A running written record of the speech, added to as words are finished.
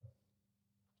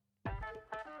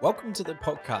Welcome to the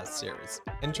podcast series,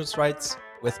 Interest Rates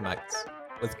with Mates,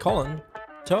 with Colin,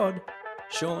 Todd,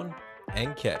 Sean,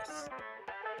 and Cass.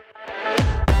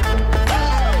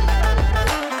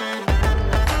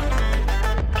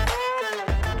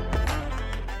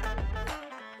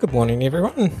 Good morning,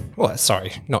 everyone. Well,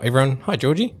 sorry, not everyone. Hi,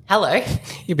 Georgie. Hello.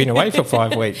 You've been away for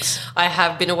 5 weeks. I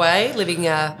have been away living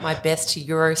my best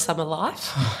Euro summer life.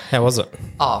 How was it?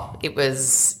 Oh, it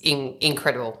was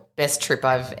incredible. Best trip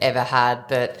I've ever had.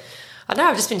 But I know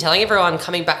I've just been telling everyone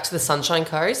coming back to the Sunshine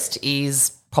Coast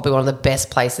is probably one of the best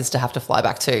places to have to fly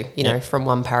back to, you know, from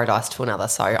one paradise to another.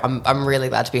 So I'm really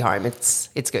glad to be home.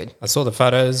 It's good. I saw the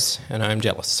photos and I'm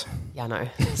jealous. Yeah, I know.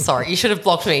 Sorry, you should have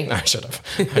blocked me. No, I should have.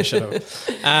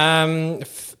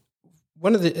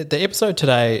 One of the episode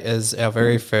today is our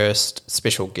very first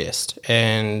special guest,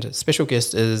 and special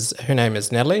guest is, her name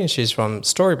is Natalie, and she's from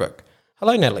Storybook.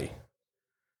 Hello, Natalie.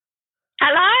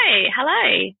 Hello.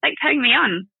 Thanks for having me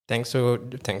on. Thanks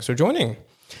for joining.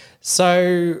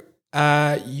 So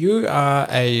you are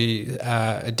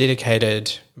a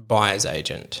dedicated buyer's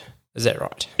agent, is that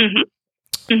right? Mm-hmm.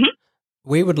 Mm-hmm.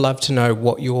 We would love to know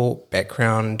what your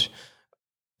background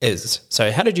is. So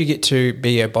how did you get to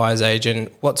be a buyer's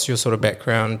agent? What's your sort of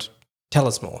background? Tell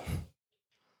us more.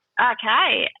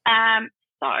 Okay.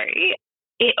 So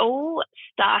it all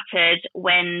started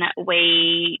when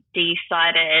we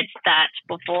decided that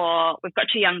before, we've got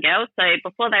two young girls, so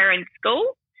before they were in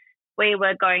school, we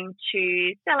were going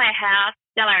to sell our house,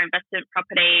 sell our investment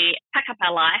property, pack up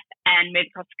our life and move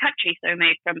across the country. So we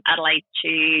moved from Adelaide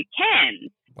to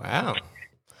Cairns. Wow.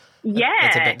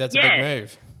 Yeah. That's a big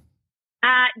move.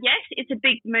 Yes, it's a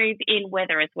big move in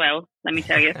weather as well, let me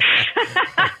tell you.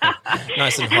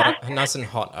 Nice and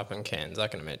hot up in Cairns, I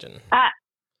can imagine.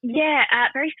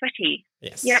 Very sweaty.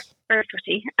 Yes. Yep, very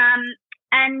sweaty.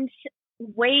 And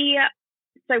we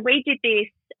did this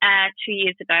 2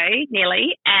 years ago,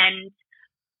 nearly, and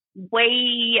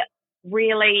we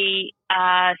really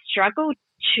struggled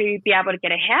to be able to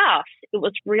get a house. It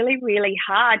was really, really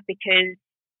hard because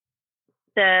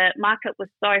the market was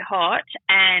so hot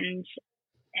and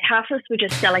houses were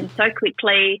just selling so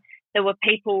quickly. There were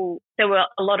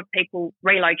a lot of people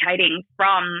relocating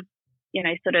from,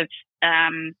 sort of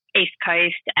East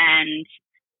Coast and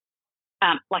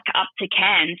up to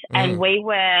Cairns. And we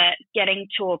were getting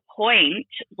to a point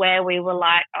where we were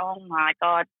like, oh my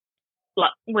God,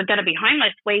 we're going to be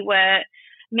homeless. We were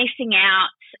missing out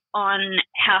on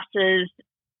houses.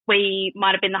 We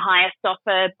might have been the highest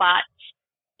offer, but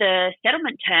the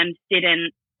settlement terms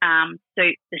didn't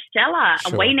suit the seller. Sure.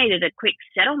 And we needed a quick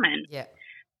settlement. Yeah.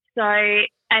 So,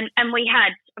 and we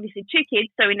had obviously two kids,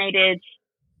 so we needed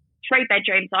 3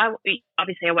 bedrooms. I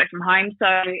work from home,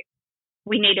 so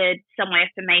we needed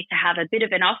somewhere for me to have a bit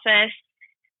of an office.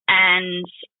 And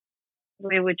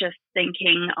we were just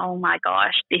thinking, oh my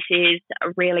gosh, this is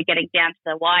really getting down to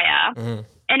the wire. Mm.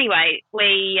 Anyway,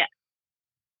 we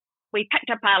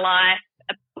packed up our life,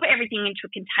 put everything into a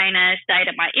container, stayed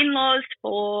at my in-laws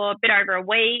for a bit over a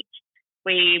week.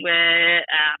 We were,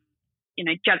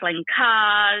 juggling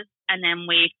cars, and then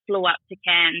we flew up to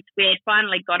Cairns. We had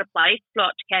finally got a place, flew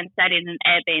up to Cairns, stayed in an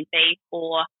Airbnb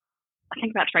for, I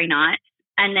think, about 3 nights.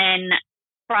 And then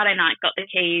Friday night got the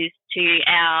keys to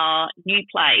our new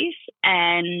place,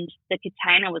 and the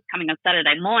container was coming on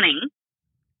Saturday morning.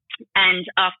 And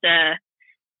after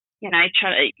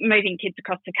moving kids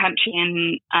across the country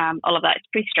and all of that, it's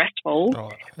pretty stressful.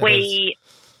 Oh, we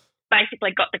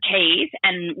basically got the keys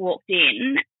and walked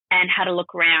in and had a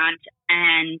look around,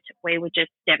 and we were just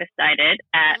devastated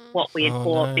at what we had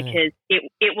bought because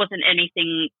it wasn't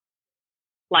anything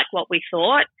like what we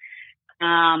thought.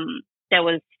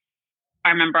 I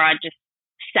remember I just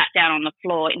sat down on the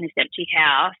floor in this empty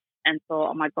house and thought,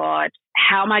 oh my God,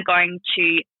 how am I going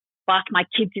to bath my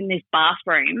kids in this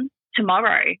bathroom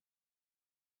tomorrow?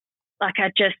 Like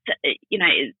I just,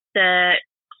 the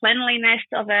cleanliness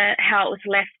of it, how it was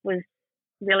left was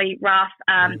really rough.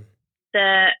 I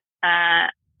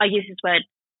use this word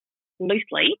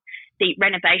loosely, the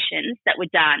renovations that were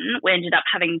done, we ended up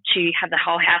having to have the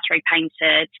whole house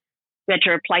repainted. We had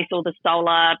to replace all the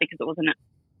solar because it wasn't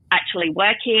actually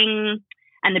working.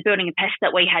 And the building and pest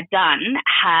that we had done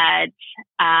had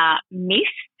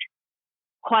missed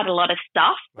quite a lot of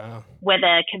stuff, wow.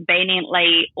 Whether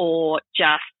conveniently or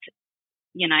just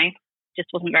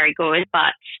wasn't very good.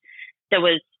 But there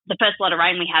was the first lot of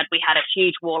rain we had a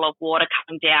huge wall of water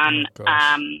coming down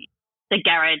the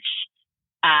garage,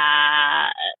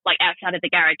 outside of the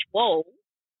garage wall.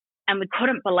 And we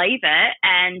couldn't believe it.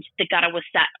 And the gutter was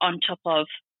sat on top of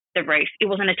the roof. It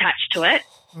wasn't attached to it.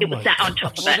 It was sat on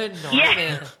top of it. What a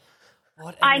nightmare.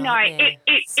 What a I know nightmare.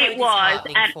 So it was,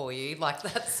 disheartening for you. Like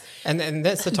that's And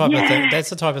that's the type of thing. That's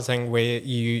the type of thing where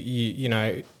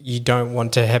you don't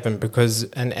want to happen, because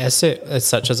an asset as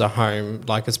such as a home,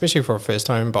 like especially for a first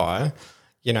home buyer,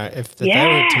 if they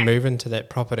were to move into that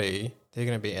property, they're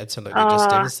going to be absolutely just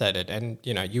devastated. And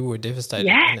you were devastated,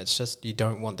 and it's just you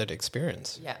don't want that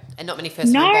experience. yeah, and not many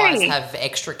first home buyers have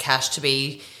extra cash to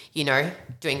be,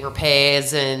 doing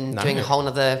repairs and doing a whole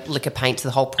nother lick of paint to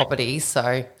the whole property.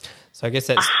 So I guess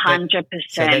that's 100%.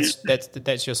 So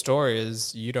that's your story.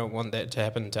 Is you don't want that to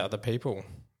happen to other people.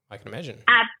 I can imagine.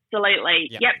 Absolutely.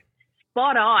 Yep.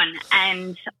 Spot on.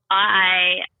 And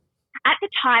at the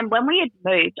time when we had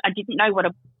moved, I didn't know what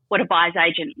a buyer's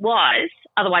agent was.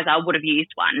 Otherwise, I would have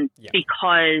used one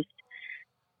because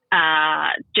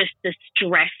just the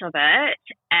stress of it.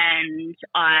 And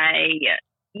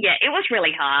it was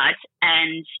really hard.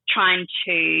 And trying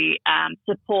to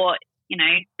support,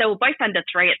 they were both under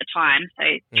 3 at the time. So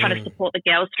trying to support the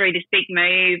girls through this big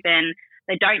move, and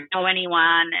they don't know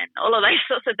anyone and all of those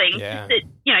sorts of things. Yeah. Just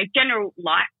general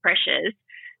life pressures.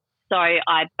 So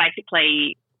I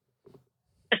basically,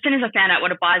 as soon as I found out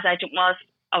what a buyer's agent was,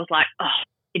 I was like, oh,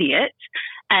 idiot.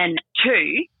 And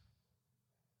 2,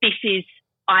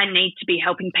 I need to be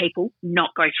helping people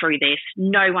not go through this.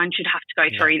 No one should have to go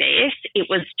through this. It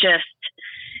was just,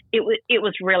 it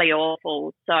was really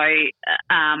awful. So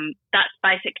that's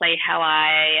basically how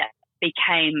I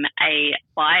became a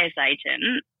buyer's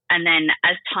agent. And then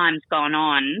as time's gone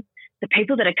on, the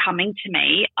people that are coming to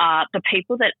me are the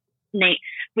people that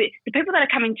are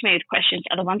coming to me with questions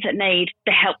are the ones that need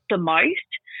the help the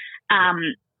most.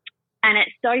 And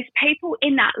it's those people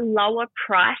in that lower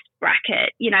price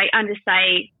bracket, under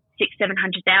say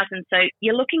 600,000-700,000. So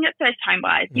you're looking at first home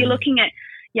buyers, you're looking at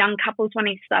young couples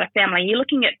wanting to start a family, you're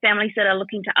looking at families that are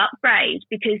looking to upgrade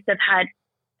because they've had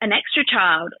an extra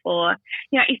child, or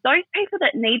it's those people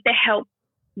that need the help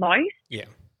most. Yeah.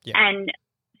 And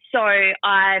so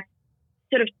I've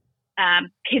sort of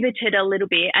pivoted a little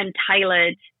bit and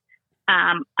tailored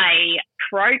a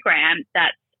program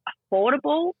that's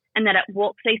affordable and that it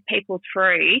walks these people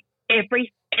through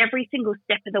every single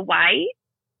step of the way,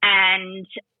 and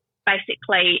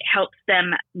basically helps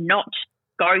them not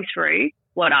go through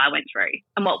what I went through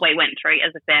and what we went through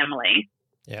as a family.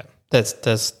 Yeah, that's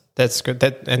good.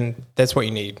 That's what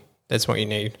you need. That's what you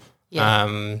need.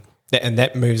 Yeah. And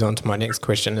that moves on to my next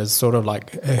question, is sort of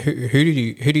like who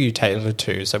do you tailor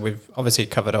to? So we've obviously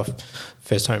covered off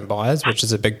first home buyers, which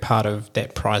is a big part of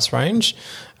that price range.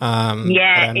 I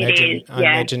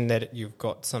imagine that you've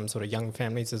got some sort of young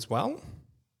families as well.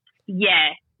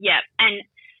 Yeah. And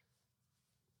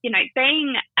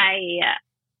being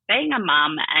a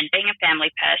mum and being a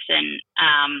family person,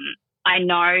 I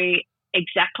know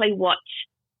exactly what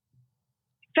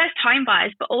first home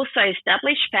buyers, but also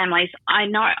established families. I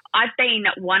know I've been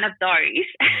one of those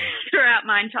throughout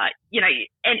my entire,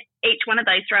 and each one of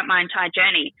those throughout my entire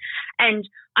journey. And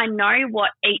I know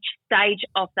what each stage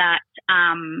of that,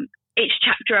 each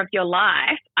chapter of your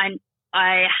life,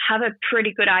 I have a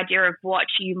pretty good idea of what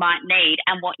you might need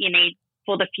and what you need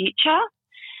for the future.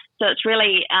 So it's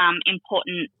really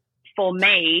important for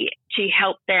me to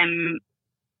help them,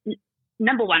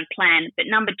 number one, plan, but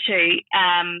number 2,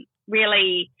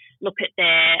 really look at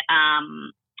their,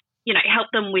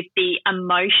 help them with the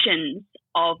emotions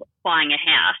of buying a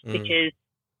house, because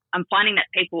I'm finding that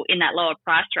people in that lower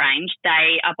price range,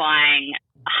 they are buying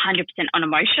 100% on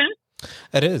emotion.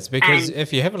 It is, because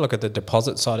if you have a look at the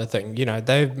deposit side of things,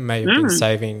 they may have been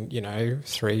saving,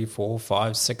 3, 4,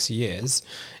 5, 6 years,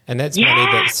 and that's money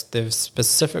that they've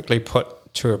specifically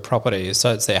put to a property.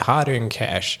 So it's their hard-earned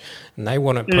cash, and they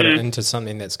want to put it into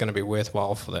something that's going to be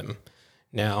worthwhile for them.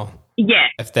 Now,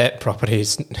 if that property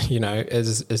is,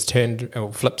 is turned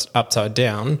or flipped upside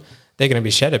down, they're going to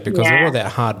be shattered, because all of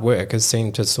that hard work has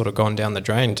seemed to sort of gone down the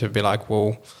drain, to be like,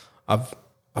 well, I've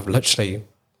literally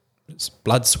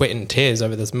blood, sweat and tears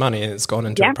over this money, and it's gone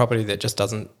into a property that just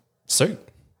doesn't suit.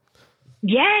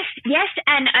 Yes.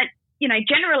 And,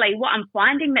 generally what I'm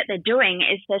finding that they're doing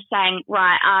is they're saying,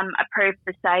 right, I'm approved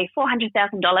for, say,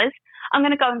 $400,000. I'm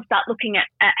going to go and start looking at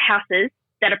houses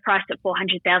that are priced at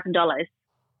 $400,000.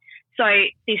 So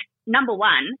this, number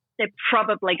one, they're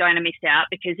probably going to miss out,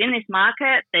 because in this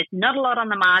market, there's not a lot on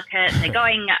the market. They're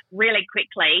going really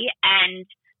quickly, and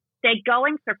they're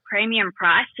going for premium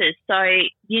prices. So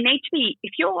you need to be,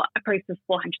 if you're approved for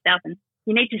 $400,000,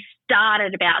 you need to start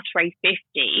at about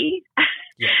 $350,000,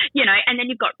 and then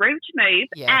you've got room to move.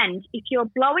 Yeah. And if you're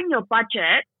blowing your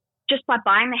budget just by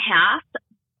buying the house,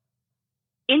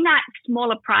 in that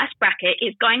smaller price bracket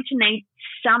is going to need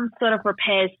some sort of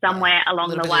repairs somewhere along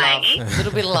the way. A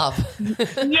little bit of love.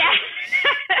 Yeah.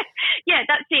 Yeah,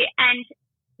 that's it. And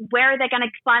where are they going to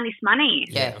find this money?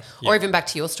 Yeah. Or even back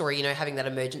to your story, you know, having that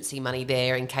emergency money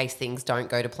there in case things don't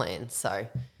go to plan. So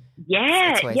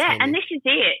yeah, and this is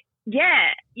it.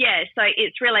 Yeah. So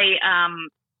it's really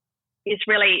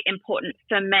important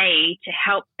for me to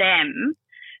help them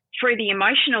through the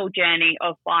emotional journey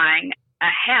of buying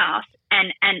a house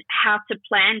and how to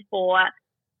plan for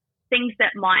things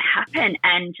that might happen.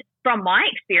 And from my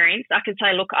experience, I can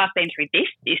say, look, I've been through this,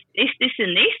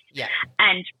 and this. Yeah.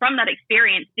 And from that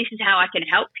experience, this is how I can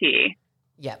help you.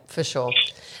 Yeah, for sure.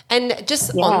 And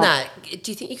just on that,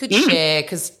 do you think you could share,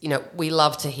 because, you know, we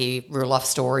love to hear real life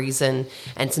stories and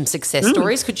some success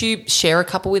stories. Could you share a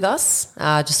couple with us,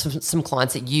 just some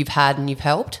clients that you've had and you've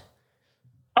helped?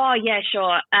 Oh, yeah,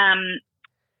 sure.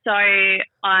 So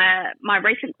my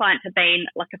recent clients have been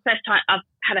like I've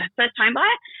had a first home buyer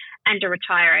and a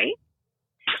retiree.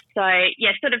 So,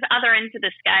 yeah, sort of other ends of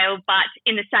the scale, but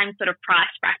in the same sort of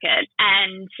price bracket.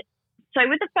 And so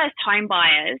with the first home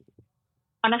buyers,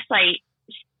 honestly,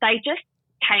 they just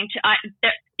came to,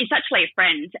 it's actually a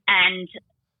friend, and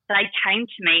they came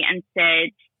to me and said,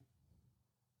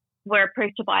 we're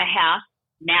approved to buy a house.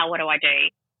 Now what do I do?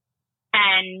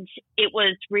 And it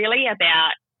was really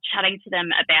about chatting to them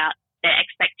about their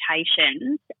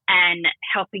expectations and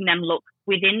helping them look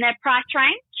within their price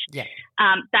range. Yeah.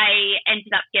 They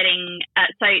ended up getting,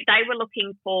 so they were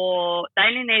looking they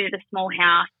only needed a small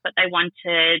house, but they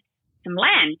wanted some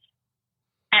land.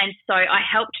 And so I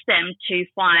helped them to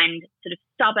find sort of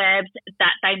suburbs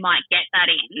that they might get that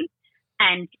in,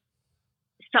 and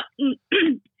something,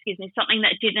 something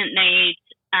that didn't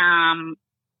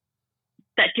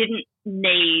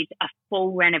need a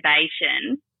full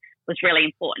renovation was really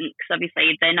important, because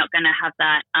obviously they're not going to have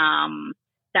that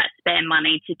spare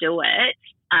money to do it.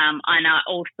 And I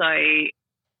also,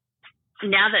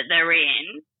 now that they're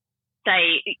in,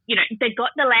 they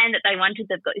got the land that they wanted.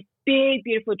 They've got this big,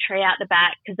 beautiful tree out the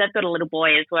back because they've got a little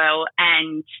boy as well,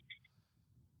 and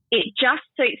it just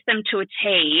suits them to a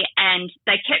T. And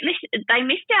they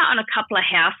missed out on a couple of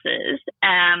houses,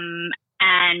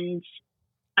 and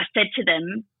I said to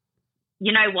them,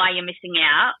 you know why you're missing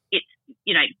out? It's,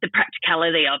 you know, the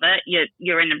practicality of it.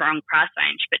 You're in the wrong price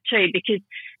range, but two, because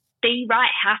the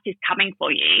right house is coming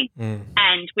for you,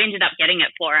 and we ended up getting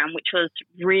it for them, which was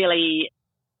really,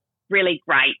 really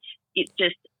great. It's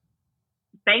just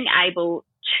being able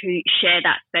to share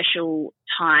that special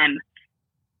time,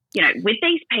 you know, with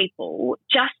these people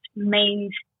just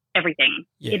means everything.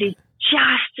 Yeah. It is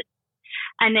just,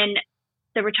 and then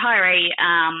the retiree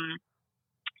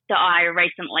that I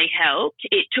recently helped,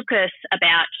 it took us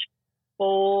about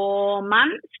 4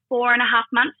 months, 4.5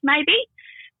 months maybe,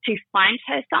 to find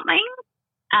her something.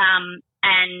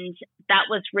 And that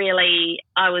was really,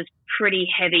 I was pretty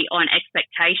heavy on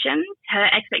her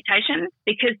expectations,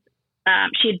 because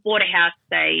she had bought a house,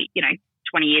 say,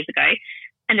 20 years ago,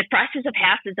 and the prices of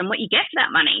houses and what you get for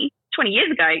that money 20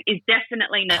 years ago is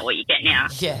definitely not what you get now.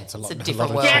 Yeah, it's a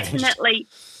different world. Definitely.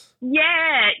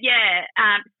 Yeah.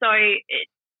 So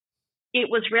it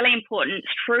was really important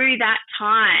through that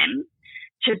time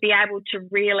to be able to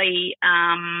really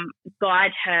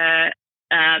guide her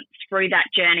through that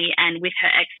journey and with her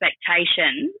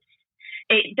expectations.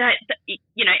 And it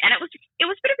was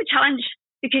a bit of a challenge,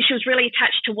 because she was really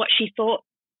attached to what she thought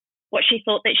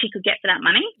that she could get for that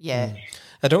money. Yeah.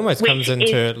 It almost comes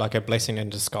into like a blessing in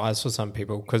disguise for some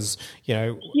people, because,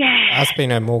 us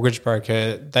being a mortgage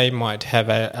broker, they might have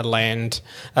a land,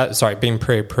 being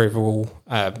pre-approval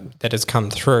that has come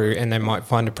through, and they might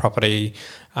find a property,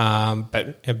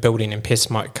 but a building and pest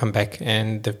might come back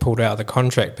and they've pulled out of the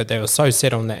contract, but they were so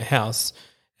set on that house,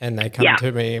 and they come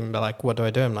to me and be like, what do I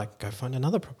do? I'm like, go find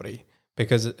another property,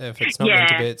 because if it's not meant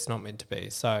to be, it's not meant to be.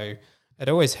 So it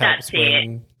always helps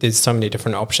when there's so many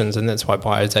different options, and that's why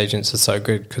buyer's agents are so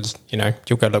good, because,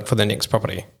 you'll go look for the next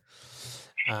property.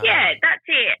 That's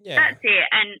it. Yeah. That's it.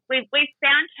 And we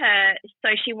found her, so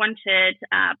she wanted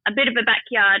a bit of a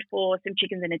backyard for some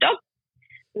chickens and a dog,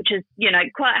 which is,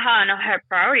 quite high on her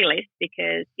priority list,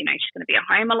 because, she's going to be at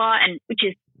home a lot, and which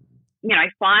is,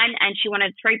 fine. And she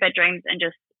wanted 3 bedrooms and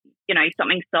just,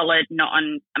 something solid, not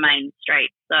on a main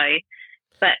street. So,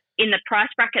 but in the price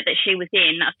bracket that she was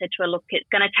in, I said to her, look, it's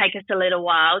going to take us a little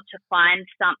while to find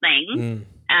something.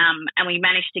 And we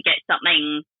managed to get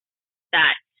something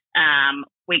that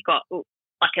we got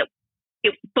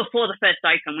before the first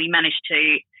open. We managed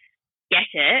to get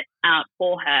it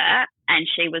for her, and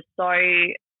she was so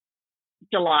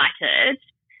delighted.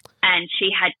 And she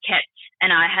had kept,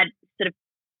 and I had sort of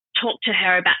talked to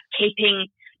her about keeping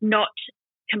not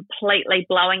completely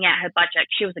blowing out her budget.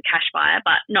 She was a cash buyer,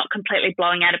 but not completely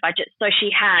blowing out her budget. So she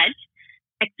had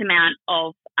X amount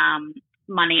of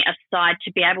money aside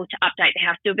to be able to update the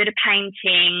house, do a bit of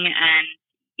painting and,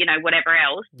 whatever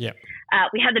else. Yeah.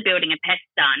 We had the building and pests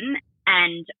done,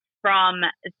 and from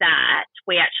that,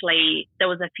 there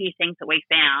was a few things that we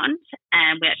found,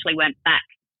 and we actually went back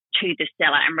to the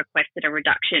seller and requested a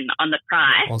reduction on the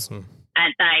price. Awesome.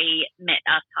 And they met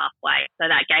us halfway. So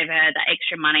that gave her the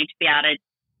extra money to be able to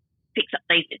fix up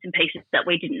these bits and pieces that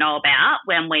we didn't know about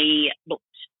when we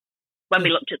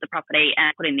looked at the property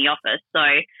and put in the offer.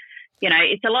 So,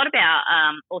 it's a lot about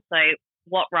also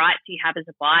what rights you have as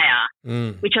a buyer,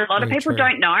 which a lot of people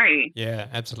don't know. Yeah,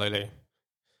 absolutely.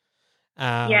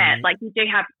 Like you do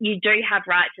have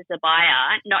rights as a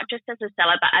buyer, not just as a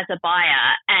seller, but as a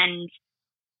buyer, and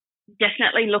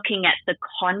definitely looking at the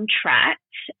contract.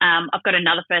 I've got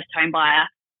another first home buyer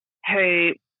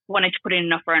who wanted to put in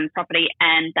an offer on property,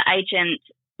 and the agent,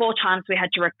 4 times we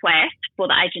had to request for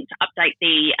the agent to update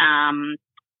the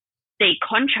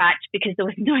contract because there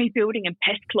was no building and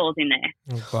pest clause in there.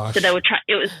 Oh gosh. So they were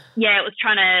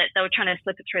trying to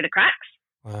slip it through the cracks.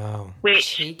 Wow.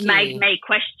 Which made me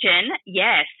question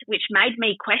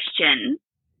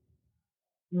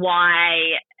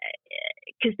why,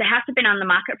 because the house had been on the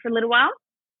market for a little while.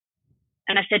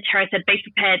 And I said to her, be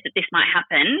prepared that this might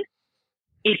happen.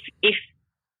 If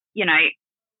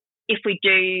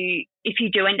you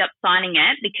do end up signing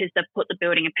it because they've put the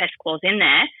building and pest clause in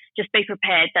there, just be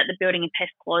prepared that the building and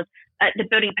pest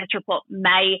report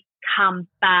may come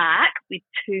back with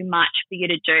too much for you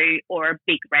to do or a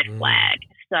big red flag.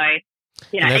 So,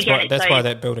 that's why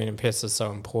that building and pest is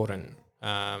so important.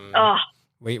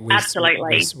 We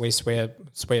absolutely. We swear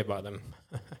by them.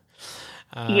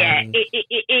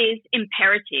 It is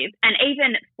imperative. And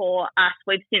even for us,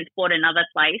 we've since bought another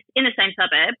place in the same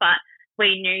suburb, but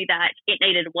we knew that it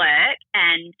needed work,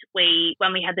 and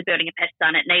when we had the building and pest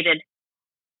done, it needed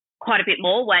quite a bit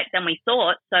more work than we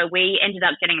thought. So we ended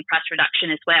up getting a price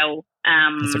reduction as well.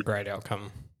 It's a great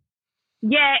outcome.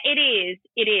 Yeah, it is.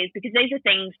 It is, because these are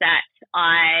things that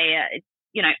I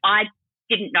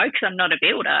didn't know because I'm not a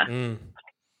builder.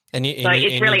 And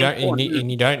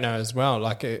you don't know as well.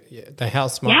 Like the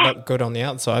house might look good on the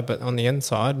outside, but on the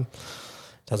inside, it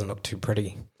doesn't look too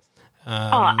pretty.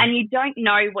 And you don't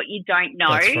know what you don't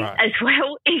know as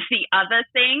well is the other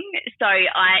thing. So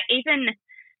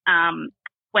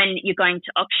when you're going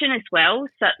to auction as well,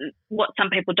 so what some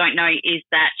people don't know is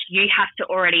that you have to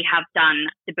already have done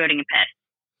the building and pest.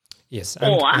 Yes,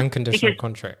 unconditional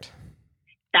contract.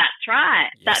 That's right.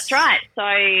 Yes. That's right. So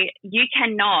you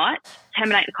cannot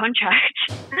terminate the contract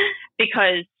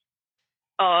because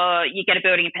you get a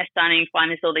building and pest done and you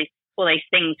find there's all these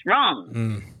things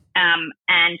wrong.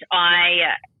 And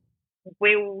I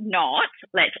will not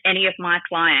let any of my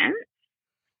clients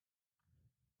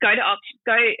go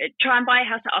try and buy a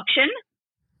house at auction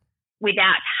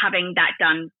without having that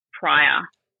done prior.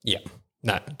 Yeah.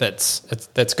 No, that's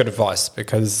good advice,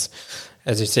 because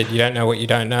as you said, you don't know what you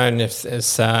don't know. And if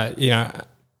it's,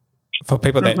 for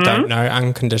people that don't know,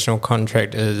 unconditional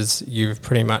contract is you've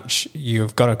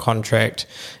got a contract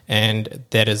and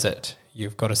that is it.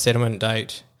 You've got a settlement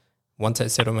date. Once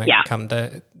that settlement comes,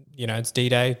 it's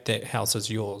D-Day, that house is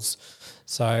yours.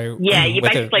 So you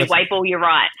basically waive all your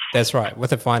rights. That's right.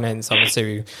 With the finance,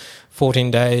 obviously 14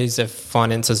 days. If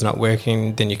finance is not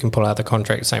working, then you can pull out the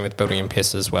contract. Same with building and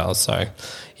pests as well. So,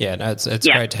 it's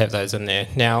great to have those in there.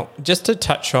 Now, just to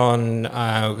touch on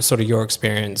sort of your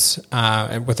experience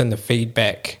within the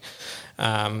feedback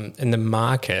in the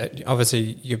market.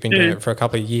 Obviously, you've been doing it for a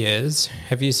couple of years.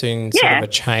 Have you seen sort of a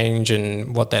change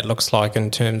in what that looks like in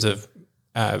terms of,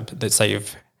 let's say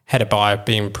you've had a buyer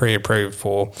being pre-approved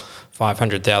for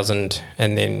 500,000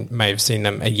 and then may have seen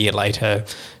them a year later,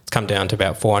 it's come down to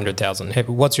about 400,000.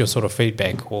 What's your sort of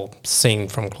feedback or seen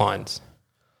from clients?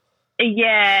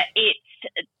 Yeah,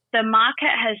 the market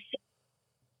has.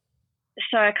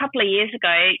 So a couple of years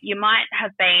ago, you might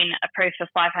have been approved for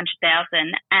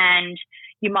 500,000 and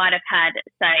you might have had,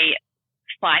 say,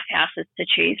 5 houses to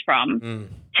choose from.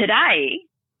 Today,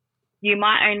 you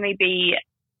might only be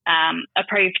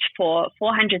approved for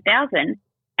 400,000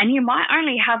 and you might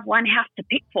only have one house to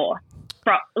pick from.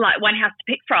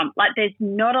 Like, there's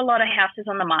not a lot of houses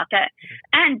on the market.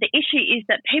 And the issue is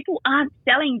that people aren't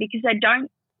selling because they don't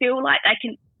feel like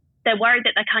they're worried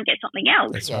that they can't get something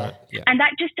else. That's right. Yeah. And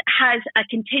that just has a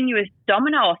continuous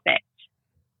domino effect.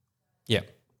 Yeah.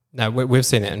 No, we've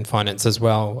seen it in finance as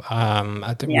well.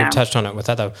 I think we've touched on it with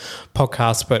other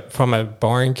podcasts, but from a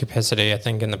borrowing capacity, I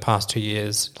think in the past 2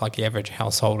 years, like the average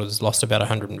household has lost about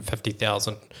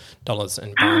 $150,000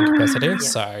 in borrowing capacity. Yeah.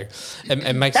 So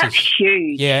it makes That's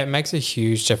huge. Yeah, it makes a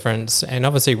huge difference. And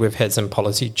obviously we've had some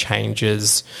policy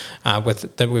changes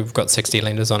we've got 60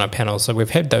 lenders on our panel. So we've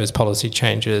had those policy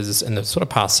changes in the sort of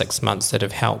past 6 months that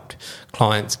have helped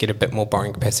clients get a bit more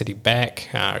borrowing capacity back,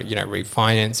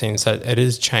 refinancing. So it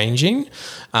is changing,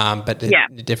 but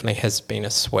it definitely has been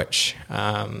a switch.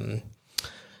 And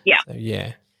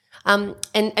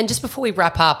just before we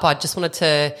wrap up, I just wanted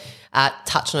to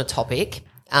touch on a topic.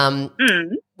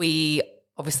 We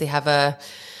obviously have a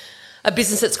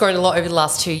business that's grown a lot over the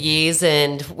last 2 years,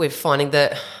 and we're finding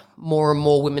that more and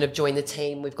more women have joined the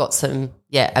team. We've got some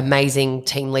amazing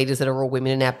team leaders that are all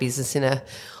women in our business in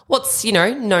what's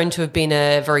known to have been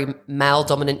a very male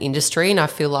dominant industry, and I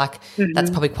feel like that's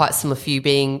probably quite similar for you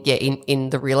being in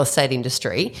the real estate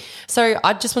industry. So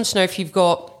I just want to know if you've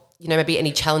got maybe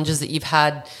any challenges that you've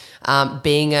had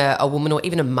being a woman or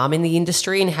even a mum in the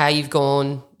industry, and how you've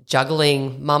gone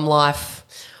juggling mum life,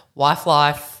 wife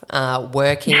life,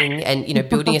 working, and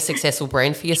building a successful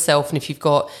brand for yourself, and if you've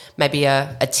got maybe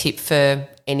a tip for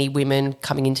any women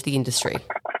coming into the industry.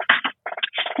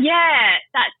 Yeah,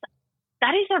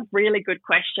 that is a really good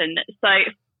question. So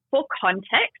for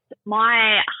context,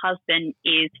 my husband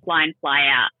is fly in, fly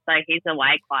out, so he's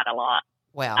away quite a lot.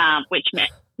 Wow. Which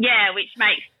makes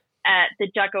the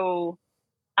juggle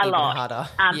a even lot harder.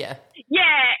 Yeah,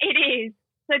 it is.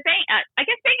 So being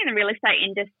in the real estate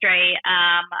industry,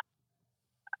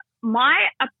 my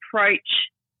approach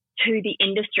to the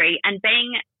industry and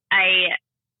being a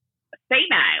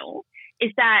female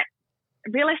is that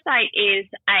real estate is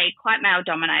quite male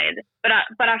dominated, but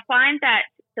I find that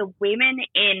the women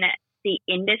in the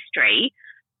industry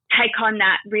take on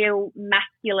that real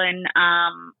masculine,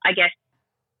 output.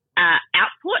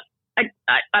 I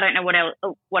don't know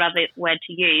what other word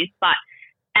to use, but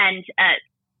I'm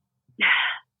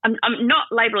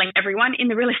not labeling everyone in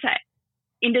the real estate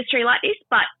industry like this,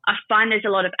 but I find there's a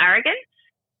lot of arrogance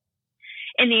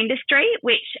in the industry,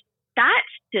 which that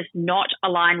does not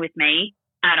align with me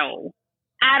at all.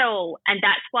 And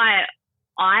that's why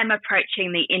I'm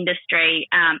approaching the industry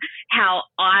how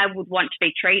I would want to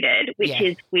be treated, which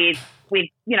is with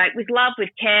love,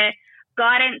 with care,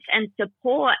 guidance and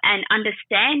support and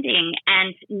understanding,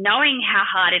 and knowing how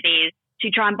hard it is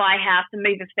to try and buy a house and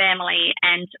move a family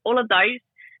and all of those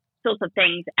sorts of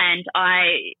things. And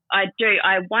I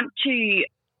want to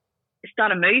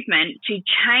start a movement to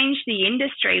change the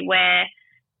industry where,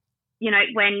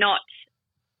 we're not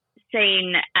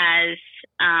seen as,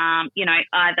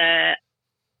 either,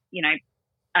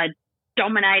 a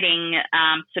dominating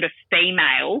sort of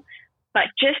female,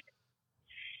 but just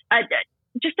a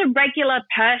regular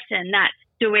person that's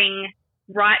doing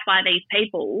right by these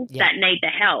people that need the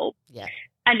help. Yeah.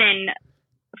 And then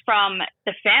from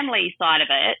the family side of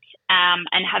it,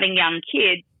 and having young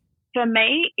kids, for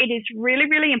me, it is really,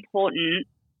 really important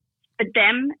for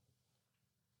them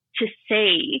to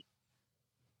see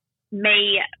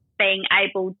me being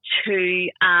able to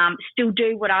still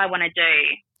do what I want to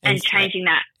do and changing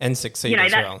that. And succeed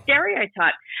as that well.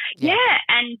 stereotype. Yeah.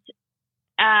 And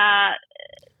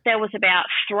there was about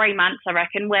 3 months, I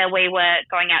reckon, where we were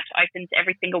going out to opens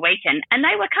every single weekend, and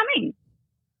they were coming.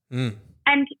 And,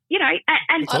 and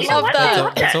I love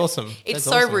that. That's awesome. It's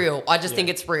so real. I just think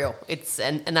it's real.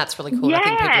 And that's really cool. I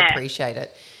think people appreciate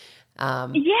it.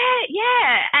 And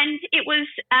it was,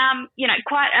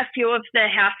 quite a few of the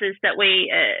houses that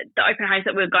the open homes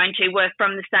that we were going to were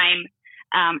from the same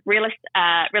real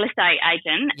estate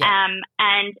agent. Yeah.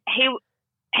 And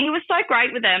he was so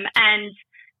great with them, and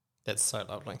that's so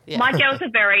lovely. Yeah. My girls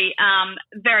are very,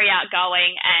 very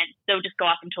outgoing, and they'll just go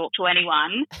up and talk to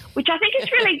anyone, which I think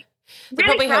is really,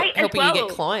 really great. Helping you get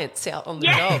clients out on the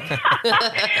job.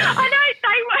 I know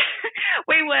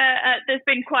there's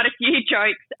been quite a few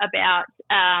jokes about,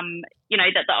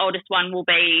 that the oldest one will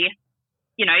be,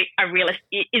 a real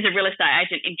estate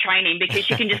agent in training, because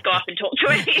she can just go up and talk to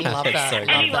anyone. Love that.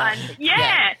 Anyone.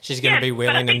 Yeah. She's going to be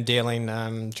wheeling and dealing,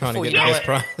 trying to get the best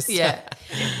price. Yeah.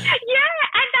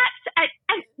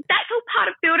 And that's all part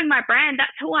of building my brand.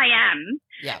 That's who I am.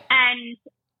 Yeah.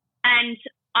 And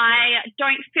I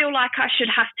don't feel like I should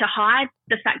have to hide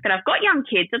the fact that I've got young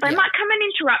kids, that they might come and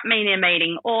interrupt me in a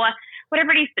meeting or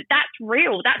whatever it is, but that's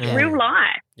real. That's real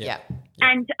life. Yeah.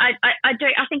 And I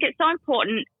think it's so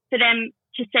important for them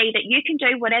to see that you can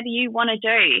do whatever you want to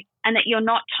do, and that you're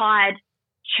not tied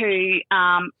to,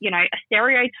 a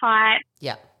stereotype.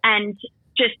 Yeah. And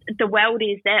just the world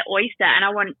is their oyster.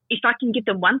 And if I can give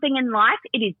them one thing in life,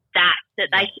 it is that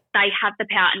that they have the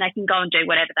power and they can go and do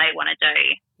whatever they want to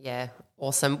do. Yeah,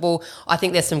 awesome. Well, I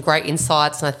think there's some great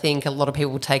insights, and I think a lot of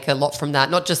people will take a lot from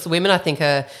that. Not just the women, I think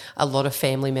a lot of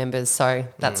family members. So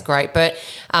that's great. But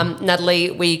Natalie,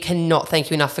 we cannot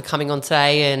thank you enough for coming on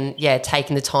today and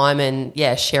taking the time and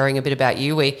sharing a bit about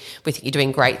you. We think you're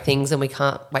doing great things, and we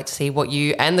can't wait to see what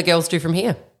you and the girls do from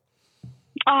here.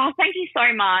 Oh, thank you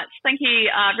so much. Thank you.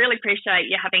 I really appreciate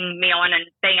you having me on and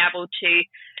being able to,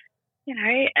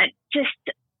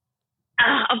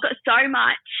 I've got so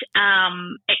much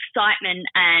excitement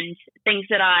and things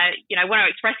that I, want to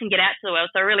express and get out to the world.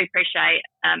 So I really appreciate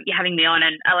you having me on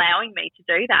and allowing me to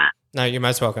do that. No, you're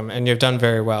most welcome, and you've done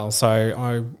very well.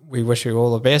 So we wish you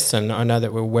all the best, and I know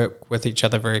that we'll work with each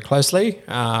other very closely.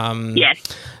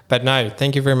 Yes. But no,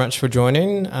 thank you very much for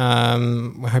joining.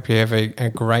 We hope you have a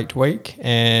great week,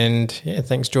 and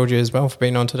thanks Georgia as well for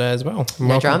being on today as well.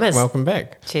 No dramas. Welcome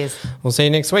back. Cheers. We'll see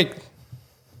you next week.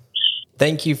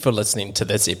 Thank you for listening to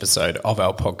this episode of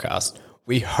our podcast.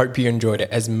 We hope you enjoyed it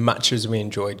as much as we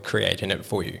enjoyed creating it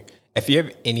for you. If you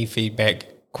have any feedback,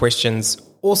 questions,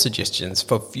 or suggestions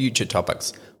for future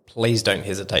topics, please don't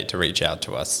hesitate to reach out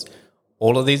to us.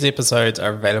 All of these episodes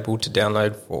are available to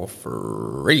download for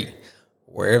free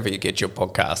wherever you get your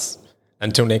podcasts.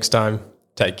 Until next time,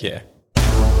 take care.